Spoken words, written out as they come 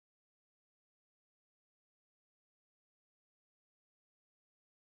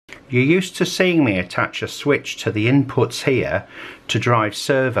You're used to seeing me attach a switch to the inputs here to drive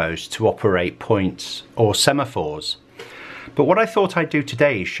servos to operate points or semaphores. But what I thought I'd do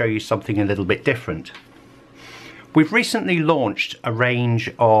today is show you something a little bit different. We've recently launched a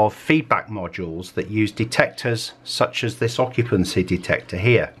range of feedback modules that use detectors such as this occupancy detector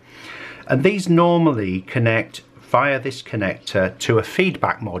here. And these normally connect via this connector to a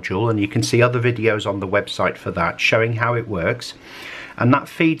feedback module, and you can see other videos on the website for that showing how it works. And that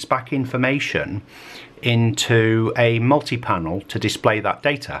feeds back information into a multi-panel to display that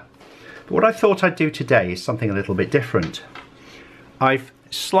data. But what I thought I'd do today is something a little bit different. I've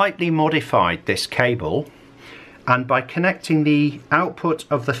slightly modified this cable, and by connecting the output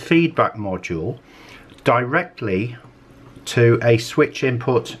of the feedback module directly to a switch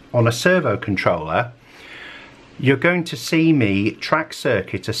input on a servo controller, you're going to see me track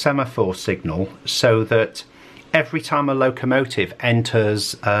circuit a semaphore signal so that every time a locomotive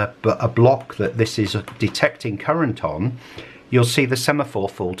enters a block that this is detecting current on, you'll see the semaphore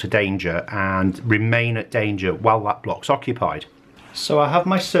fall to danger and remain at danger while that block's occupied. So I have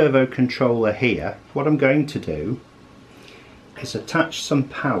my servo controller here. What I'm going to do is attach some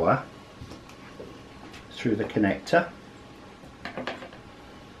power through the connector.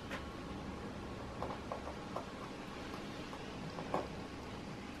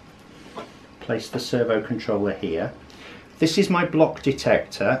 Place the servo controller here. This is my block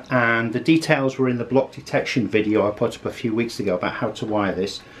detector, and the details were in the block detection video I put up a few weeks ago about how to wire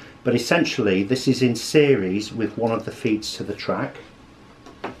this. But essentially this is in series with one of the feeds to the track.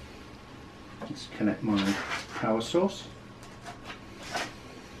 Let's connect my power source.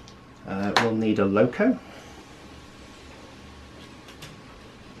 We'll need a loco,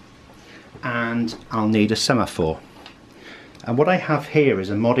 and I'll need a semaphore. And what I have here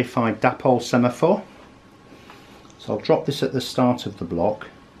is a modified dipole semaphore. So I'll drop this at the start of the block.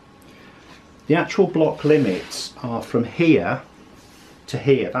 The actual block limits are from here to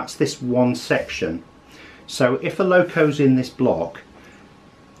here. That's this one section. So if a loco's in this block,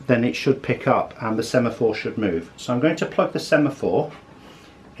 then it should pick up and the semaphore should move. So I'm going to plug the semaphore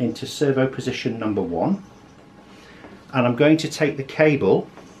into servo position number 1, and I'm going to take the cable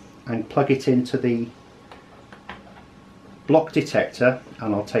and plug it into the block detector,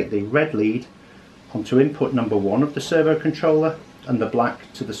 and I'll take the red lead onto input number 1 of the servo controller and the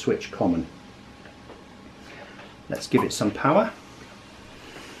black to the switch common. Let's give it some power,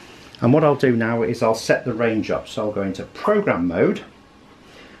 and what I'll do now is I'll set the range up. So I'll go into program mode,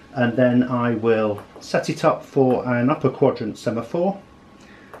 and then I will set it up for an upper quadrant semaphore,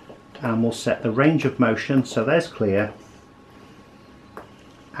 and we'll set the range of motion. So there's clear,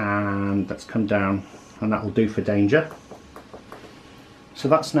 and let's come down, and that will do for danger. So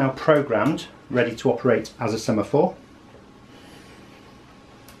that's now programmed, ready to operate as a semaphore.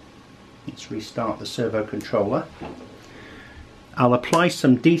 Let's restart the servo controller. I'll apply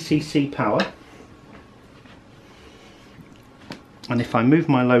some DCC power, and if I move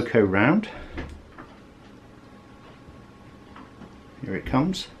my loco round, here it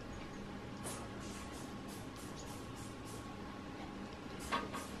comes.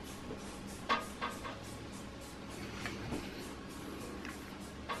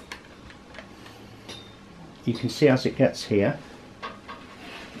 You can see as it gets here,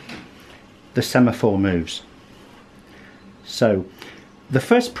 the semaphore moves. So the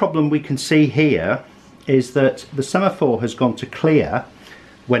first problem we can see here is that the semaphore has gone to clear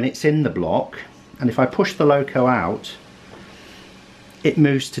when it's in the block, and if I push the loco out, it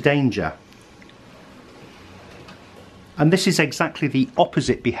moves to danger. And this is exactly the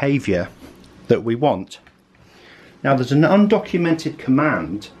opposite behaviour that we want. Now there's an undocumented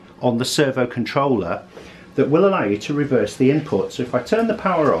command on the servo controller that will allow you to reverse the input. So if I turn the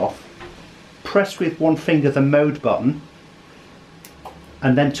power off, press with one finger the mode button,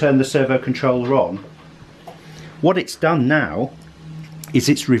 and then turn the servo controller on, what it's done now is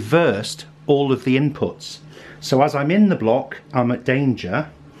it's reversed all of the inputs. So as I'm in the block, I'm at danger,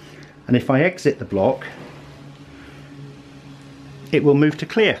 and if I exit the block, it will move to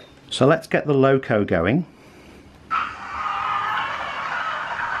clear. So let's get the loco going.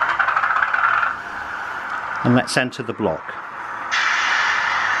 And let's enter the block.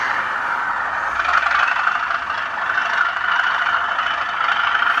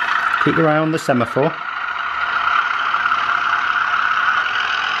 Keep your eye on the semaphore.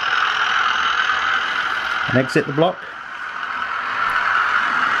 And exit the block.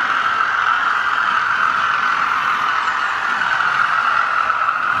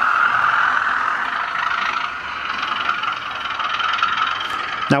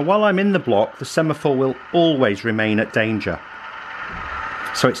 Now while I'm in the block, the semaphore will always remain at danger.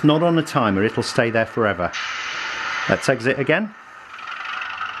 So it's not on a timer, it'll stay there forever. Let's exit again.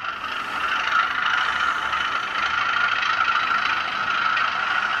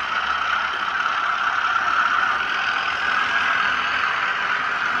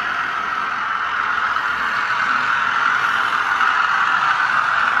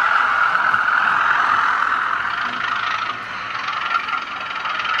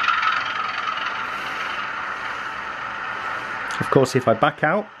 Of course, if I back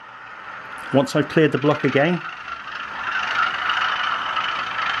out, once I've cleared the block again,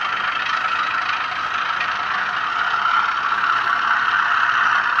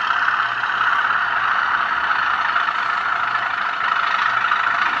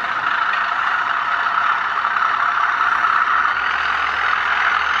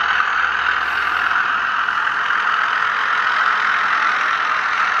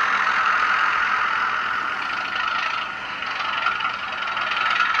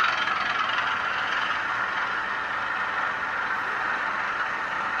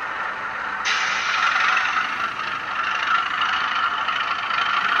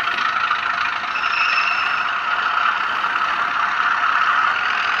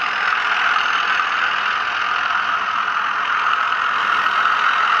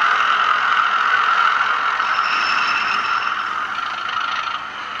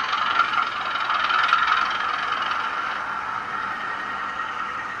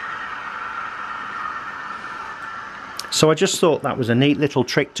 so I just thought that was a neat little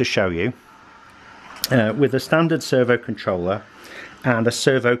trick to show you with a standard servo controller and a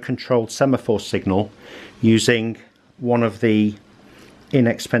servo controlled semaphore signal using one of the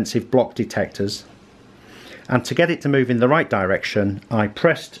inexpensive block detectors. And to get it to move in the right direction, I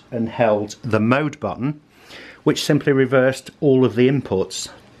pressed and held the mode button, which simply reversed all of the inputs,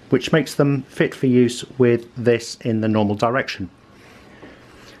 which makes them fit for use with this in the normal direction.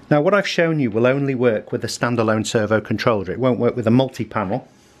 Now, what I've shown you will only work with a standalone servo controller. It won't work with a multi-panel.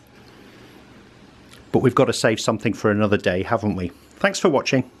 But we've got to save something for another day, haven't we? Thanks for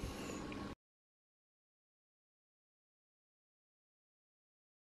watching.